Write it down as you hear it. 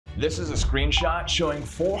This is a screenshot showing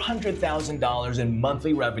 $400,000 in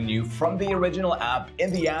monthly revenue from the original app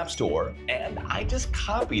in the App Store, and I just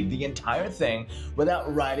copied the entire thing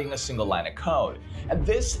without writing a single line of code. And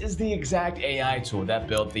this is the exact AI tool that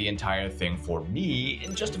built the entire thing for me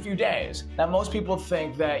in just a few days. Now, most people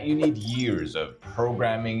think that you need years of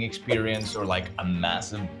programming experience or like a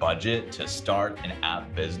massive budget to start an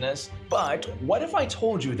app business. But what if I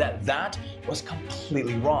told you that that was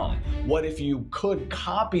completely wrong? What if you could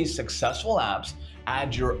copy successful apps,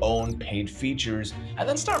 add your own paid features, and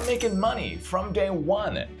then start making money from day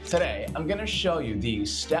one? Today, I'm gonna show you the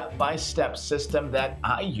step-by-step system that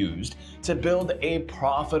I used to build a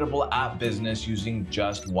profitable app business using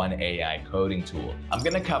just one AI coding tool. I'm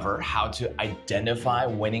gonna cover how to identify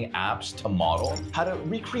winning apps to model, how to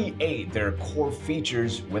recreate their core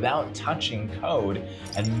features without touching code,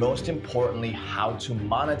 and most importantly, how to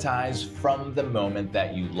monetize from the moment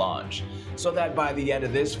that you launch. So that by the end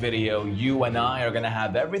of this video, you and I are gonna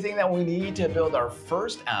have everything that we need to build our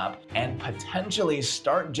first app and potentially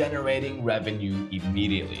start generating revenue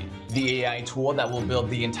immediately. The AI tool that will build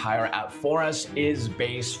the entire app for us is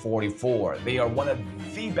Base44. They are one of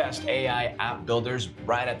the best AI app builders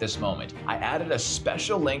right at this moment. I added a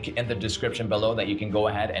special link in the description below that you can go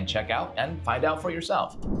ahead and check out and find out for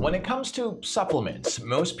yourself. When it comes to supplements,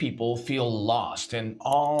 most people feel lost in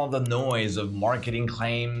all the noise of marketing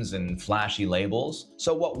claims and flashy labels.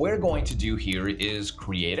 So what we're going to do here is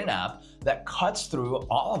create an app that cuts through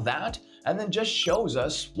all of that and then just shows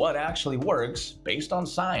us what actually works based on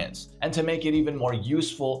science. And to make it even more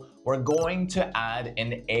useful, we're going to add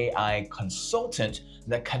an AI consultant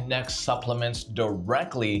that connects supplements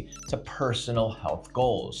directly to personal health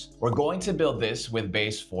goals. We're going to build this with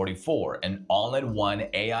Base44, an all-in-one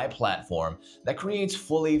AI platform that creates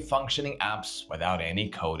fully functioning apps without any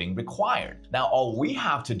coding required. Now, all we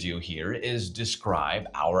have to do here is describe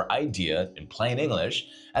our idea in plain English,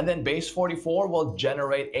 and then Base44 will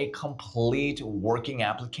generate a complete working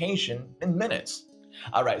application in minutes.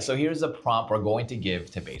 All right, so here's a prompt we're going to give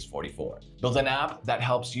to Base44. Build an app that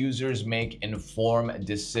helps users make informed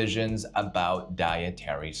decisions about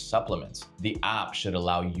dietary supplements. The app should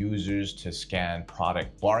allow users to scan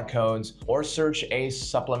product barcodes or search a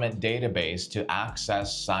supplement database to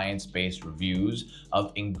access science-based reviews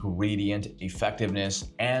of ingredient effectiveness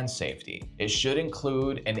and safety. It should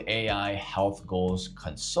include an AI health goals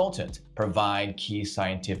consultant, provide key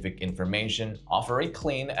scientific information, offer a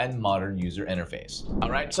clean and modern user interface. All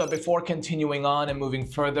right, so before continuing on and moving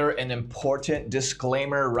further, an important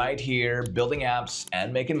disclaimer right here: building apps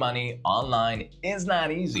and making money online is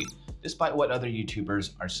not easy, despite what other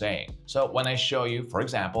YouTubers are saying. So when I show you, for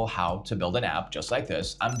example, how to build an app just like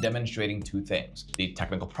this, I'm demonstrating two things: the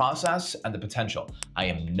technical process and the potential. I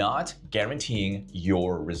am not guaranteeing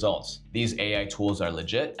your results. These AI tools are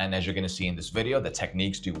legit, and as you're gonna see in this video, the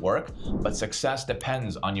techniques do work, but success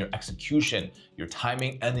depends on your execution, your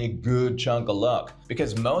timing, and a good chunk of luck.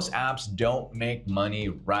 Because most apps don't make money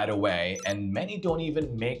right away, and many don't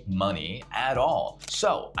even make money at all.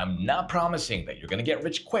 So I'm not promising that you're gonna get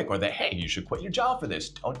rich quick or that, hey, you should quit your job for this.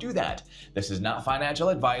 Don't do that. This is not financial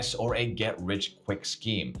advice or a get-rich-quick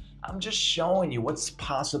scheme. I'm just showing you what's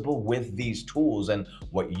possible with these tools, and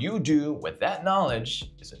what you do with that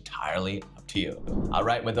knowledge is entirely up to you. All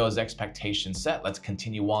right, with those expectations set, let's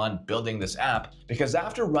continue on building this app, because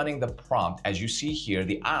after running the prompt, as you see here,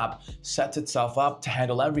 the app sets itself up to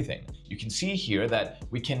handle everything. You can see here that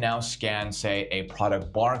we can now scan, say, a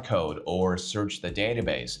product barcode or search the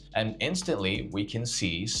database, and instantly we can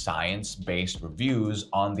see science-based reviews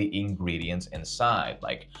on the ingredients inside,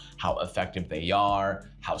 like how effective they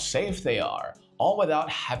are, how safe they are, all without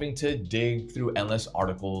having to dig through endless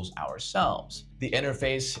articles ourselves. The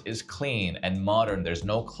interface is clean and modern, there's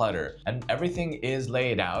no clutter, and everything is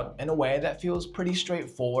laid out in a way that feels pretty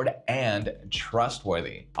straightforward and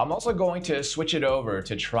trustworthy. I'm also going to switch it over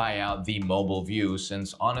to try out the mobile view,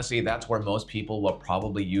 since honestly that's where most people will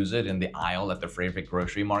probably use it, in the aisle at the favorite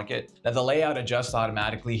grocery market. Now the layout adjusts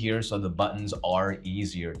automatically here, so the buttons are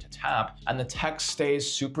easier to tap, and the text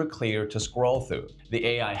stays super clear to scroll through. The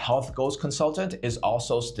AI health goals consultant is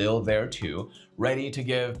also still there too, ready to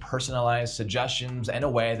give personalized suggestions in a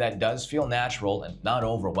way that does feel natural and not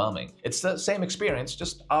overwhelming. It's the same experience,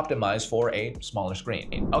 just optimized for a smaller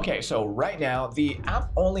screen. Okay, so right now, the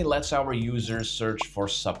app only lets our users search for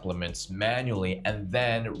supplements manually and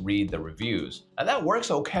then read the reviews. And that works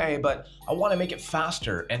okay, but I want to make it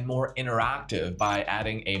faster and more interactive by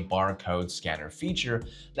adding a barcode scanner feature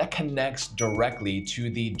that connects directly to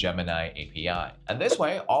the Gemini API. And this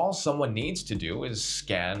way, all someone needs to do is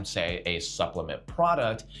scan, say, a supplement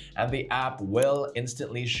product, and the app will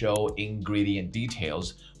instantly show ingredient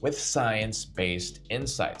details with science-based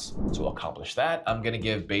insights. To accomplish that, I'm going to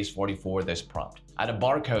give base44 this prompt. Add a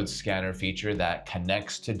barcode scanner feature that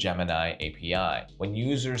connects to Gemini API. When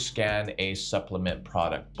users scan a supplement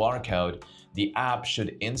product barcode, the app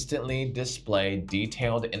should instantly display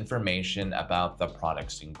detailed information about the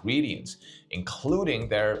product's ingredients, including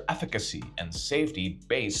their efficacy and safety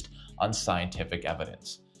based on scientific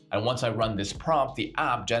evidence. And once I run this prompt, the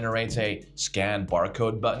app generates a scan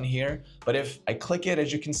barcode button here. But if I click it,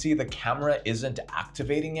 as you can see, the camera isn't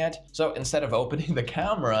activating yet. So instead of opening the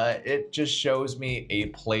camera, it just shows me a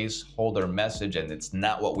placeholder message, and it's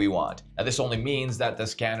not what we want. Now, this only means that the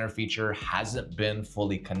scanner feature hasn't been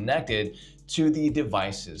fully connected to the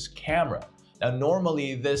device's camera. Now,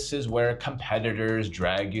 normally this is where competitors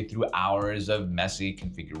drag you through hours of messy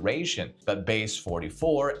configuration, but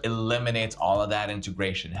base44 eliminates all of that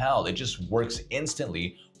integration hell. It just works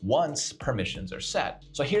instantly once permissions are set.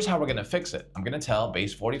 So here's how we're gonna fix it. I'm gonna tell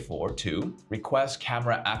base44 to request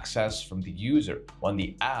camera access from the user when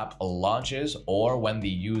the app launches or when the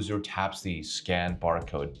user taps the scan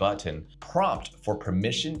barcode button. Prompt for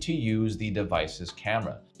permission to use the device's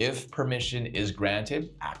camera. If permission is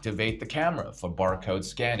granted, activate the camera for barcode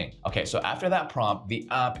scanning. Okay, so after that prompt, the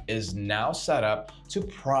app is now set up to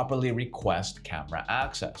properly request camera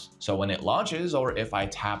access. So when it launches, or if I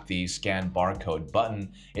tap the scan barcode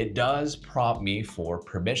button, it does prompt me for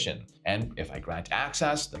permission. And if I grant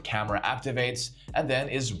access, the camera activates and then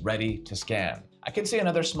is ready to scan. I can see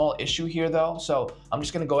another small issue here though, so I'm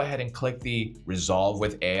just gonna go ahead and click the Resolve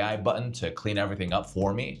with AI button to clean everything up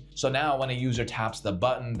for me. So now when a user taps the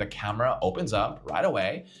button, the camera opens up right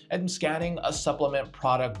away, and scanning a supplement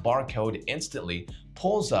product barcode instantly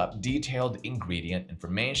pulls up detailed ingredient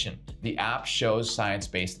information. The app shows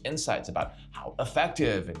science-based insights about how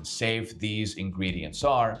effective and safe these ingredients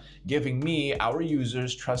are, giving me, our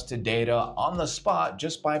users, trusted data on the spot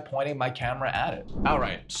just by pointing my camera at it. All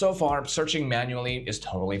right, so far searching manually is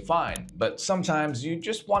totally fine, but sometimes you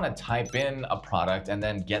just want to type in a product and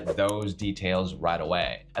then get those details right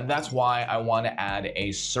away. And that's why I want to add a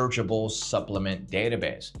searchable supplement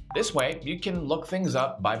database. This way, you can look things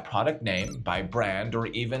up by product name, by brand, or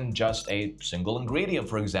even just a single ingredient,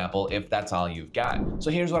 for example, if that's all you've got.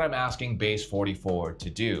 So here's what I'm asking base44 to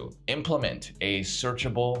do. Implement a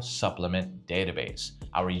searchable supplement database.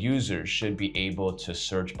 Our users should be able to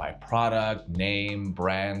search by product, name,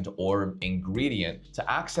 brand, or ingredient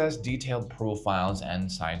to access detailed profiles and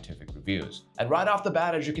scientific reviews. And right off the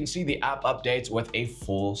bat, as you can see, the app updates with a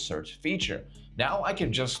full search feature. Now I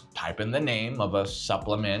can just type in the name of a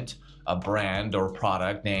supplement, a brand or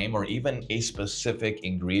product name, or even a specific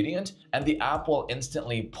ingredient, and the app will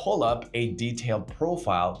instantly pull up a detailed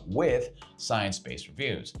profile with science-based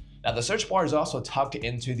reviews. Now, the search bar is also tucked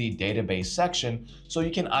into the database section, so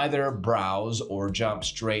you can either browse or jump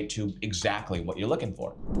straight to exactly what you're looking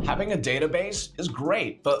for. Having a database is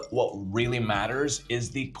great, but what really matters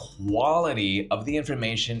is the quality of the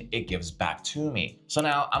information it gives back to me. So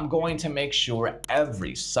now I'm going to make sure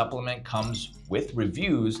every supplement comes with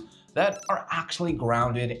reviews that are actually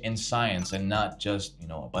grounded in science and not just,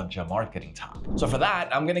 a bunch of marketing talk. So for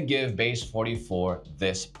that, I'm gonna give base44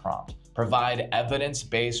 this prompt. Provide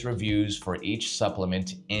evidence-based reviews for each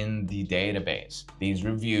supplement in the database. These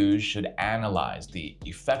reviews should analyze the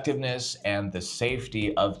effectiveness and the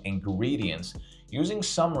safety of ingredients using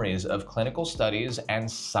summaries of clinical studies and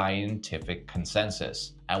scientific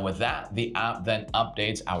consensus. And with that, the app then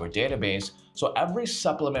updates our database, so every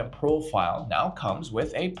supplement profile now comes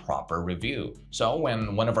with a proper review. So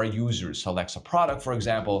when one of our users selects a product, for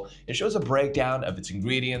example, it shows a breakdown of its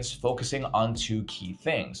ingredients focusing on two key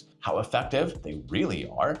things: how effective they really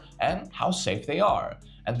are and how safe they are.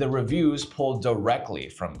 And the reviews pull directly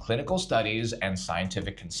from clinical studies and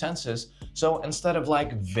scientific consensus, so instead of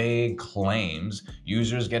vague claims,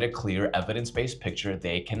 users get a clear evidence-based picture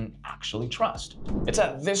they can actually trust. It's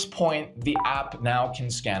at this point the app now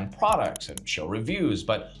can scan products and show reviews,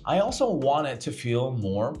 but I also want it to feel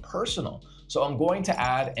more personal. So I'm going to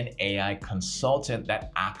add an AI consultant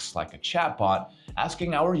that acts like a chatbot,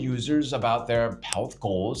 asking our users about their health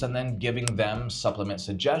goals and then giving them supplement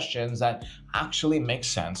suggestions that actually make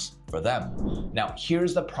sense for them. Now,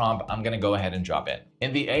 here's the prompt I'm gonna go ahead and drop in.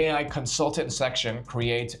 In the AI consultant section,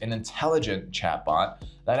 create an intelligent chatbot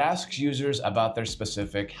that asks users about their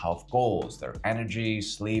specific health goals, their energy,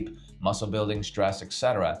 sleep, muscle building, stress,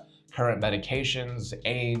 etc., current medications,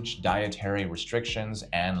 age, dietary restrictions,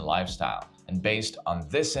 and lifestyle. And based on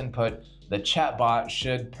this input, the chatbot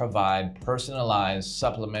should provide personalized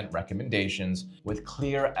supplement recommendations with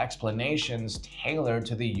clear explanations tailored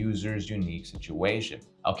to the user's unique situation.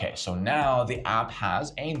 Okay, so now the app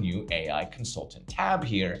has a new AI consultant tab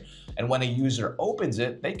here, and when a user opens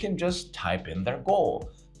it, they can just type in their goal.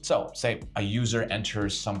 So, say a user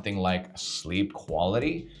enters something like sleep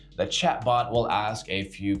quality, the chatbot will ask a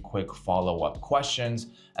few quick follow-up questions,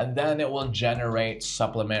 and then it will generate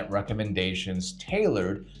supplement recommendations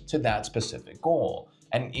tailored to that specific goal.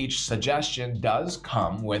 And each suggestion does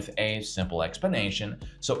come with a simple explanation,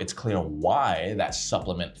 so it's clear why that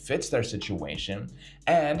supplement fits their situation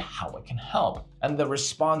and how it can help. And the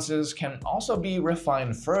responses can also be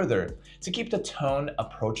refined further to keep the tone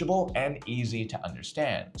approachable and easy to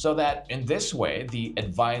understand, so that in this way, the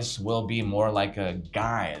advice will be more like a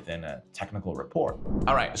guide than a technical report.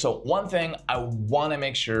 All right, so one thing I want to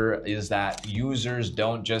make sure is that users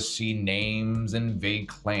don't just see names and vague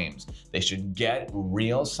claims. They should get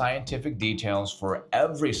real scientific details for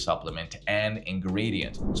every supplement and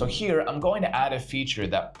ingredient. So here, I'm going to add a feature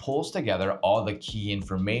that pulls together all the key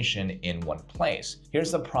information in one place.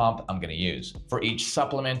 Here's the prompt I'm going to use. For each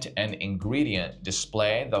supplement and ingredient,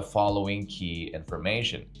 display the following key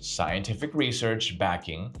information: scientific research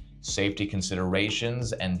backing, safety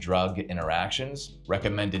considerations and drug interactions,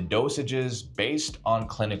 recommended dosages based on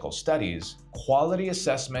clinical studies, quality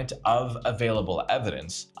assessment of available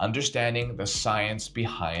evidence, understanding the science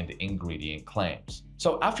behind ingredient claims.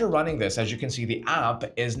 So after running this, as you can see, the app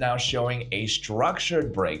is now showing a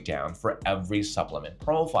structured breakdown for every supplement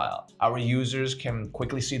profile. Our users can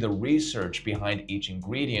quickly see the research behind each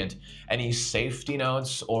ingredient, any safety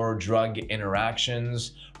notes or drug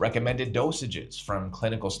interactions, recommended dosages from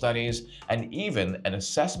clinical studies, and even an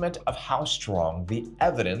assessment of how strong the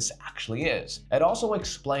evidence actually is. It also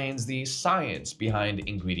explains the science behind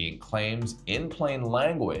ingredient claims in plain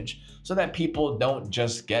language so that people don't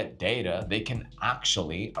just get data, they can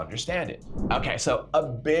actually understand it. Okay, so a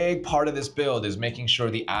big part of this build is making sure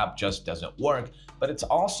the app just doesn't work, but it's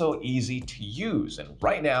also easy to use. And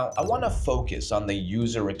right now, I want to focus on the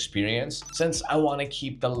user experience since I want to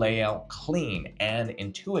keep the layout clean and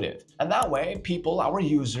intuitive. And that way, our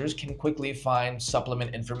users can quickly find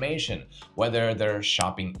supplement information, whether they're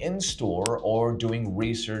shopping in-store or doing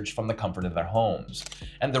research from the comfort of their homes.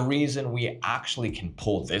 And the reason we actually can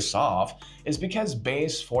pull this off is because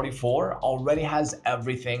Base 44 already has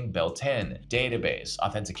everything built in: database,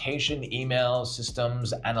 authentication, email,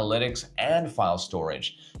 systems, analytics, and file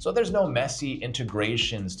storage. So there's no messy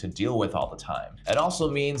integrations to deal with all the time. It also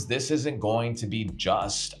means this isn't going to be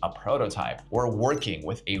just a prototype. We're working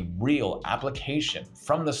with a real application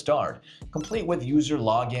from the start, complete with user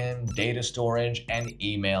login, data storage, and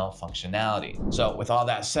email functionality. So with all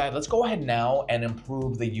that said, let's go ahead now and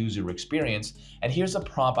improve the user experience. And here's a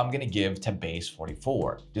prompt I'm going to give to Base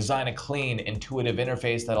 44. Design a clean, intuitive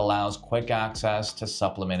interface that allows quick access to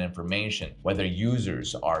supplement information, whether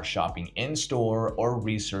users are shopping in-store or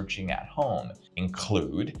researching at home.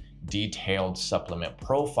 Include detailed supplement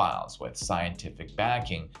profiles with scientific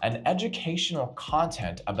backing and educational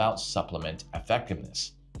content about supplement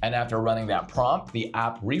effectiveness. And after running that prompt, the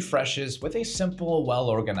app refreshes with a simple,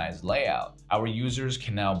 well-organized layout. Our users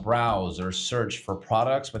can now browse or search for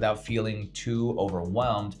products without feeling too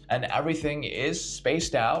overwhelmed, and everything is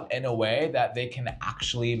spaced out in a way that they can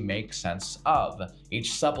actually make sense of.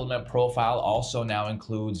 Each supplement profile also now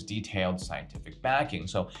includes detailed scientific backing,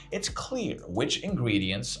 so it's clear which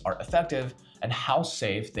ingredients are effective and how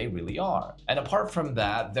safe they really are. And apart from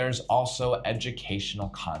that, there's also educational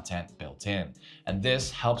content built in. And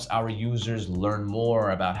this helps our users learn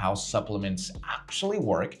more about how supplements actually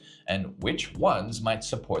work and which ones might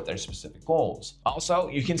support their specific goals. Also,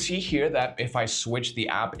 you can see here that if I switch the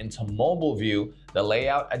app into mobile view, the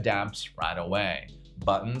layout adapts right away.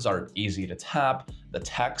 Buttons are easy to tap, the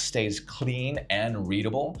text stays clean and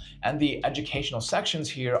readable, and the educational sections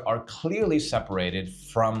here are clearly separated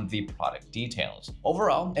from the product details.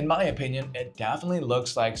 Overall, in my opinion, it definitely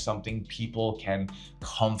looks like something people can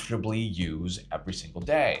comfortably use every single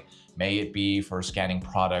day. May it be for scanning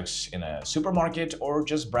products in a supermarket or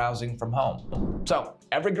just browsing from home. So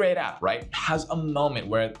every great app, right, has a moment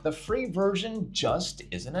where the free version just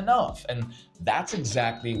isn't enough. And that's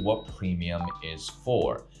exactly what Premium is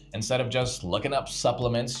for. Instead of just looking up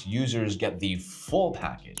supplements, users get the full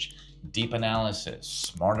package. deep analysis,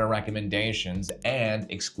 smarter recommendations, and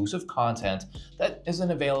exclusive content that isn't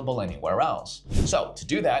available anywhere else. So to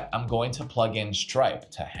do that, I'm going to plug in Stripe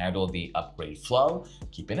to handle the upgrade flow,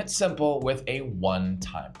 keeping it simple with a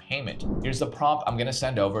one-time payment. Here's the prompt I'm going to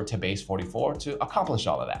send over to Base44 to accomplish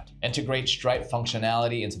all of that. Integrate Stripe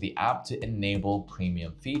functionality into the app to enable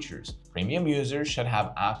premium features. Premium users should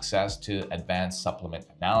have access to advanced supplement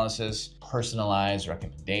analysis, personalized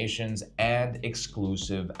recommendations, and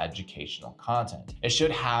exclusive educational content. It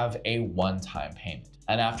should have a one-time payment.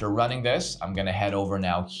 And after running this, I'm going to head over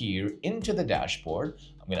now here into the dashboard.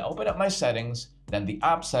 I'm going to open up my settings, then the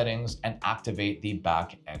app settings, and activate the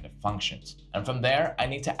back-end functions. And from there, I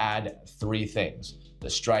need to add three things: the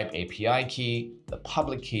Stripe API key, the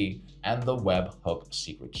public key, and the webhook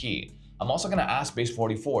secret key. I'm also going to ask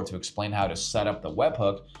Base44 to explain how to set up the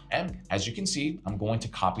webhook, and as you can see, I'm going to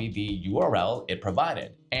copy the URL it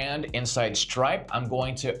provided. And inside Stripe, I'm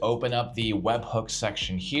going to open up the webhook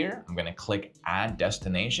section here. I'm going to click Add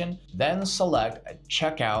Destination, then select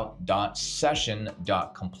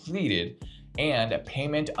checkout.session.completed and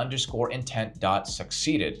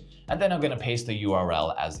payment_intent.succeeded. And then I'm going to paste the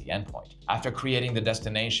URL as the endpoint. After creating the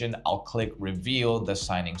destination, I'll click Reveal the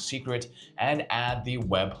signing secret and add the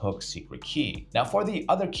webhook secret key. Now for the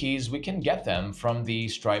other keys, we can get them from the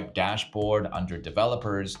Stripe dashboard under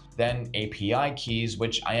Developers, then API keys,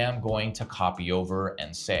 which I am going to copy over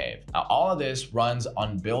and save. Now all of this runs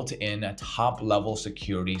on built-in top-level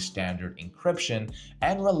security standard encryption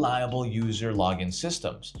and reliable user login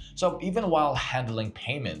systems. So even while handling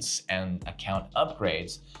payments and account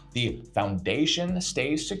upgrades, the foundation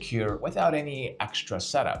stays secure without any extra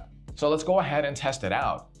setup. So let's go ahead and test it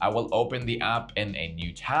out. I will open the app in a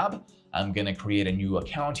new tab. I'm going to create a new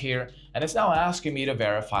account here, and it's now asking me to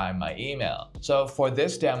verify my email. So for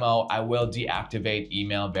this demo, I will deactivate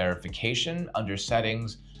email verification under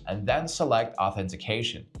settings and then select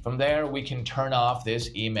authentication. From there, we can turn off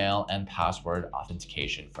this email and password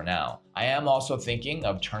authentication for now. I am also thinking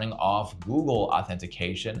of turning off Google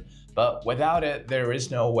authentication, but without it, there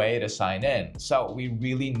is no way to sign in. So we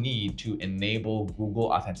really need to enable Google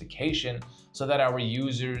authentication so that our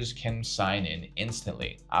users can sign in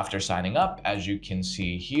instantly. After signing up, as you can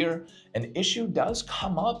see here, an issue does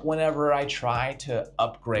come up whenever I try to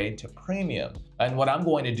upgrade to premium. And what I'm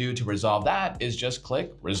going to do to resolve that is just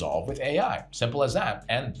click Resolve with AI. Simple as that,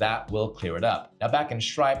 and that will clear it up. Now back in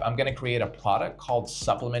Stripe, I'm going to create a product called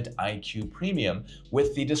Supplement IQ Premium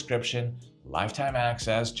with the description: lifetime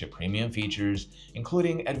access to premium features,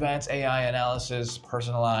 including advanced AI analysis,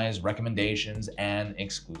 personalized recommendations, and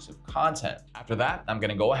exclusive content. After that, I'm going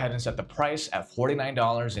to go ahead and set the price at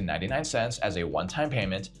 $49.99 as a one-time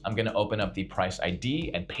payment. I'm going to open up the price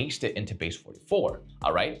ID and paste it into Base44.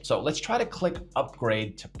 All right, so let's try to click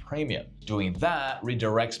Upgrade to Premium. Doing that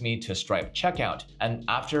redirects me to Stripe checkout. And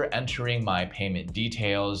after entering my payment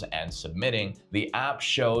details and submitting, the app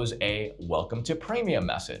shows a Welcome to Premium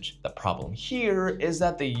message. The problem here is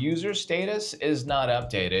that the user status is not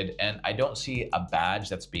updated and I don't see a badge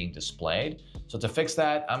that's being displayed. So to fix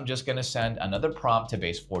that, I'm just going to send another prompt to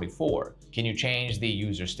Base44. Can you change the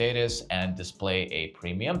user status and display a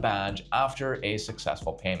premium badge after a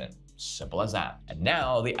successful payment? Simple as that. And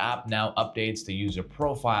now the app now updates the user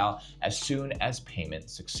profile as soon as payment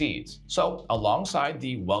succeeds. So alongside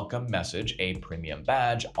the welcome message, a premium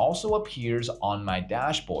badge also appears on my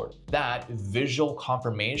dashboard. That visual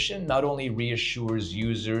confirmation not only reassures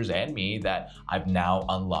users and me that I've now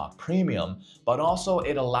unlocked premium, but also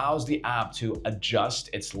it allows the app to adjust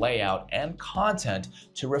its layout and content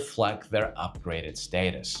to reflect their upgraded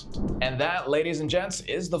status. And that, ladies and gents,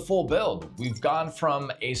 is the full build. We've gone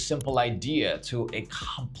from a simple idea to a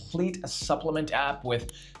complete supplement app with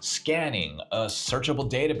scanning, a searchable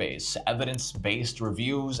database, evidence-based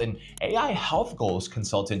reviews, an AI health goals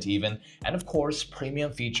consultant even, and of course,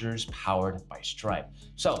 premium features powered by Stripe.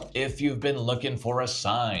 So if you've been looking for a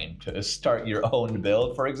sign to start your own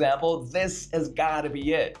build, for example, this has got to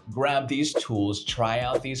be it. Grab these tools, try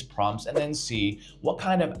out these prompts, and then see what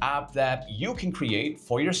kind of app that you can create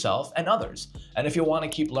for yourself and others. And if you want to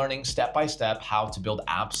keep learning step by step how to build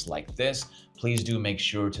apps like this, please do make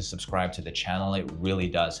sure to subscribe to the channel. It really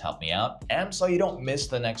does help me out, and so you don't miss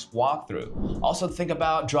the next walkthrough. Also, think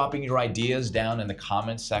about dropping your ideas down in the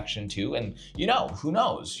comments section too, and who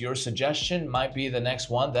knows, your suggestion might be the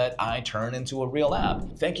next one that I turn into a real app.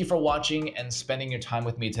 Thank you for watching and spending your time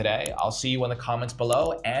with me today. I'll see you in the comments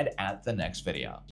below and at the next video.